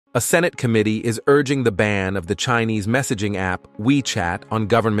A Senate committee is urging the ban of the Chinese messaging app WeChat on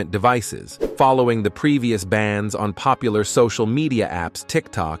government devices, following the previous bans on popular social media apps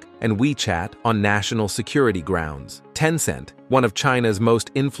TikTok and WeChat on national security grounds. Tencent, one of China's most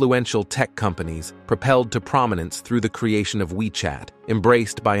influential tech companies, propelled to prominence through the creation of WeChat,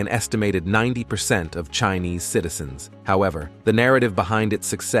 embraced by an estimated 90% of Chinese citizens. However, the narrative behind its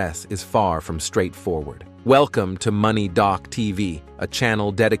success is far from straightforward. Welcome to Money Doc TV, a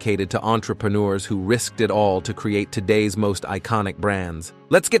channel dedicated to entrepreneurs who risked it all to create today's most iconic brands.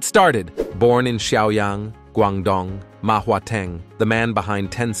 Let's get started. Born in Xiaoyang, Guangdong, Ma Huateng, the man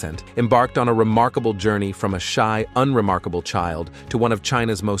behind Tencent, embarked on a remarkable journey from a shy, unremarkable child to one of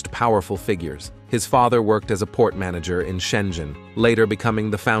China's most powerful figures. His father worked as a port manager in Shenzhen, later becoming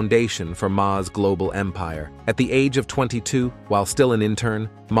the foundation for Ma's global empire. At the age of 22, while still an intern,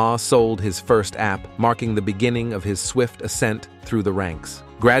 Ma sold his first app, marking the beginning of his swift ascent through the ranks.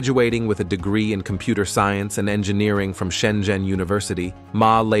 Graduating with a degree in computer science and engineering from Shenzhen University,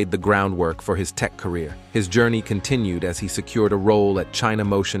 Ma laid the groundwork for his tech career. His journey continued as he secured a role at China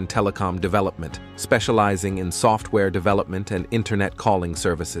Motion Telecom Development, specializing in software development and internet calling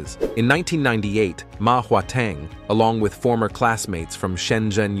services. In 1998, Ma Huateng, along with former classmates from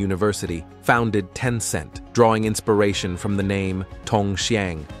Shenzhen University, founded Tencent, drawing inspiration from the name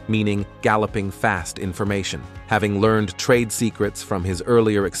Tongxiang, meaning galloping fast information. Having learned trade secrets from his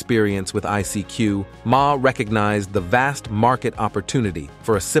earlier experience with ICQ, Ma recognized the vast market opportunity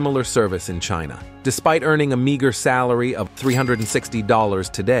for a similar service in China. Despite earning a meager salary of $360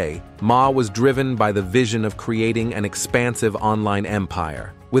 today, Ma was driven by the vision of creating an expansive online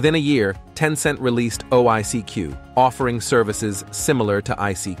empire. Within a year, Tencent released OICQ, offering services similar to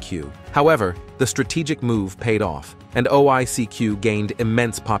ICQ. However, the strategic move paid off, and OICQ gained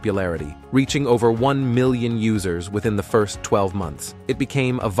immense popularity, reaching over 1 million users within the first 12 months. It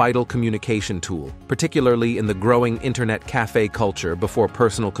became a vital communication tool, particularly in the growing internet cafe culture before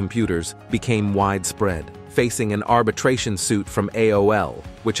personal computers became widespread. Facing an arbitration suit from AOL,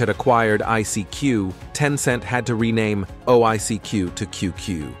 which had acquired ICQ, Tencent had to rename OICQ to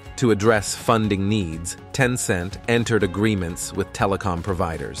QQ. To address funding needs, Tencent entered agreements with telecom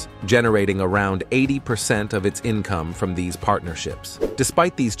providers, generating around 80% of its income from these partnerships.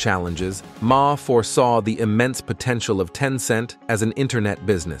 Despite these challenges, Ma foresaw the immense potential of Tencent as an internet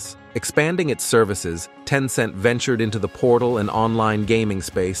business. Expanding its services, Tencent ventured into the portal and online gaming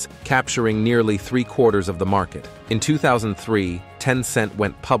space, capturing nearly 3/4 of the market. In 2003, Tencent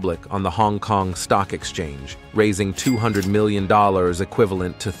went public on the Hong Kong Stock Exchange, raising $200 million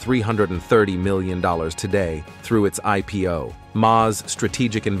equivalent to $330 million today through its IPO. Ma's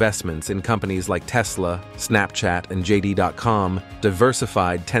strategic investments in companies like Tesla, Snapchat, and JD.com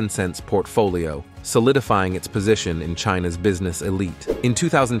diversified Tencent's portfolio, solidifying its position in China's business elite. In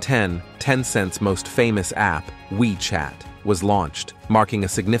 2010, Tencent's most famous app, WeChat, was launched, marking a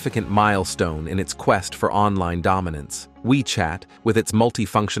significant milestone in its quest for online dominance. WeChat, with its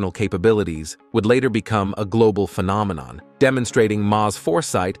multifunctional capabilities, would later become a global phenomenon, demonstrating Ma's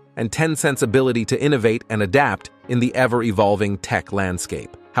foresight and Tencent's ability to innovate and adapt in the ever-evolving tech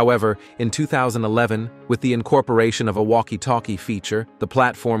landscape. However, in 2011, with the incorporation of a walkie-talkie feature, the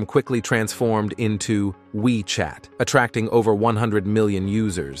platform quickly transformed into WeChat, attracting over 100 million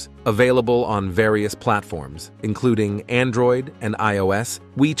users. Available on various platforms, including Android and iOS,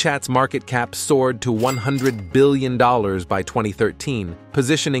 WeChat's market cap soared to $100 billion by 2013,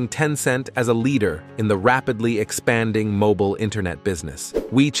 positioning Tencent as a leader in the rapidly expanding mobile internet business.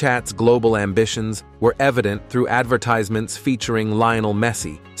 WeChat's global ambitions were evident through advertisements featuring Lionel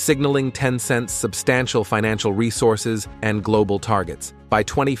Messi, signaling Tencent's substantial financial resources and global targets. By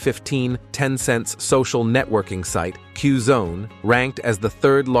 2015, Tencent's social networking site, Qzone, ranked as the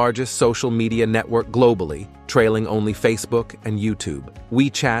third largest social media network globally, trailing only Facebook and YouTube.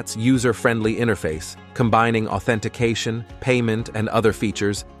 WeChat's user-friendly interface, combining authentication, payment, and other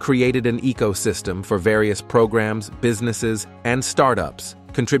features, created an ecosystem for various programs, businesses, and startups,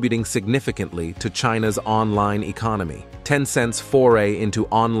 contributing significantly to China's online economy. Tencent's foray into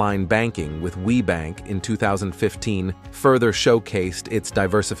online banking with WeBank in 2015 further showcased its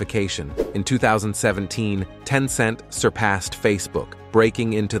diversification. In 2017, Tencent surpassed Facebook,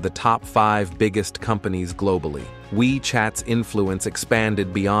 breaking into the top 5 biggest companies globally. WeChat's influence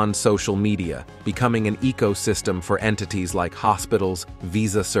expanded beyond social media, becoming an ecosystem for entities like hospitals,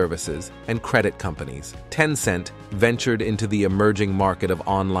 visa services, and credit companies. Tencent ventured into the emerging market of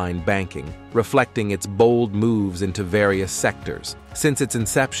online banking, reflecting its bold moves into various sectors. Since its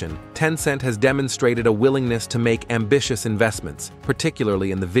inception, Tencent has demonstrated a willingness to make ambitious investments,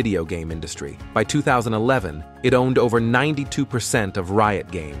 particularly in the video game industry. By 2011, it owned over 92% of Riot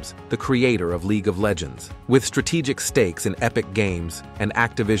Games, the creator of League of Legends. With strategic stakes in Epic Games and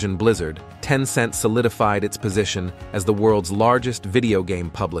Activision Blizzard, Tencent solidified its position as the world's largest video game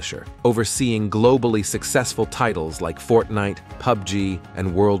publisher, overseeing globally successful titles like Fortnite, PUBG,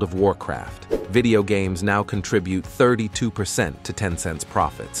 and World of Warcraft. Video games now contribute 32% to Tencent's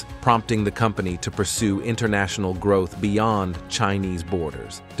profits, prompting the company to pursue international growth beyond Chinese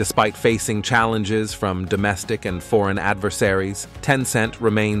borders. Despite facing challenges from domestic and foreign adversaries, Tencent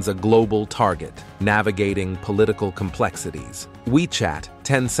remains a global target, navigating political complexities. WeChat,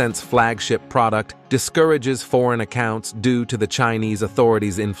 Tencent's flagship product, discourages foreign accounts due to the Chinese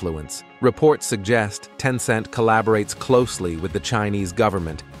authorities' influence. Reports suggest Tencent collaborates closely with the Chinese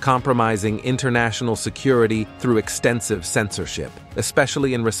government, compromising international security through extensive censorship,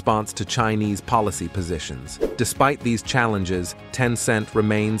 especially in response to Chinese policy positions. Despite these challenges, Tencent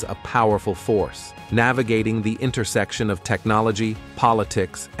remains a powerful force, navigating the intersection of technology,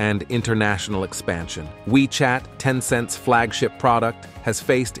 politics, and international expansion. WeChat, Tencent's flagship product, has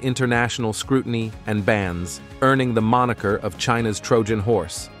faced international scrutiny and bans, earning the moniker of China's Trojan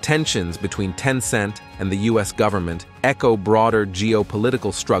horse. Tensions between Tencent and the U.S. government echo broader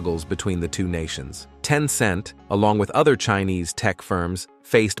geopolitical struggles between the two nations. Tencent, along with other Chinese tech firms,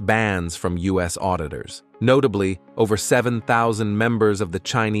 faced bans from U.S. auditors. Notably, over 7,000 members of the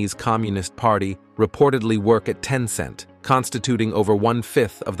Chinese Communist Party reportedly work at Tencent, constituting over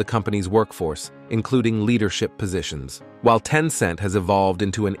 1/5 of the company's workforce, including leadership positions. While Tencent has evolved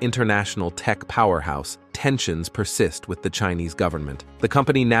into an international tech powerhouse, tensions persist with the Chinese government. The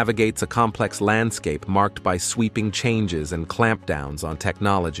company navigates a complex landscape marked by sweeping changes and clampdowns on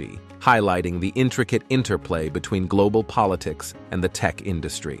technology, highlighting the intricate interplay between global politics and the tech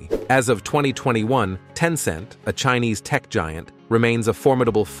industry. As of 2021, Tencent, a Chinese tech giant, remains a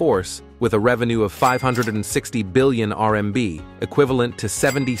formidable force with a revenue of 560 billion RMB, equivalent to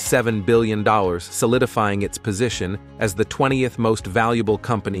 $77 billion, solidifying its position as the 20th most valuable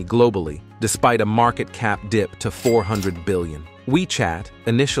company globally, despite a market cap dip to 400 billion. WeChat,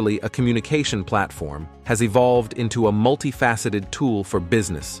 initially a communication platform, has evolved into a multifaceted tool for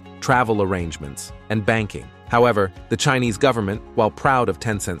business, travel arrangements, and banking. However, the Chinese government, while proud of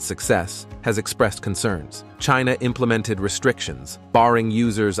Tencent's success, has expressed concerns. China implemented restrictions, barring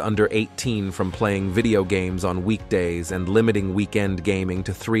users under 18 from playing video games on weekdays and limiting weekend gaming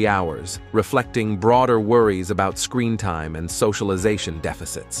to 3 hours, reflecting broader worries about screen time and socialization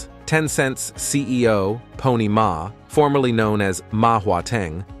deficits. Tencent's CEO, Pony Ma, formerly known as Ma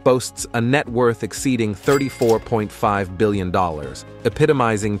Huateng, boasts a net worth exceeding $34.5 billion,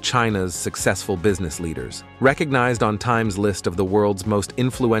 epitomizing China's successful business leaders. Recognized on Time's list of the world's most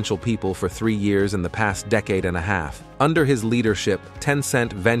influential people for 3 years in the past decade and a half, under his leadership,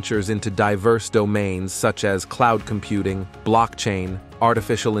 Tencent ventures into diverse domains such as cloud computing, blockchain,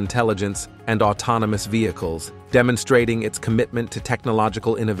 artificial intelligence, and autonomous vehicles, demonstrating its commitment to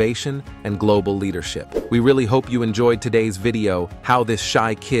technological innovation and global leadership. We really hope you enjoyed today's video, how this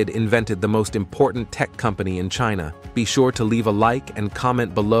shy kid invented the most important tech company in China. Be sure to leave a like and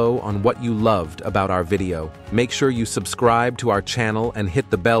comment below on what you loved about our video. Make sure you subscribe to our channel and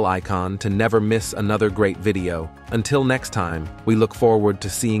hit the bell icon to never miss another great video. Until next time, we look forward to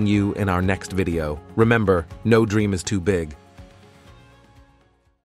seeing you in our next video. Remember, no dream is too big.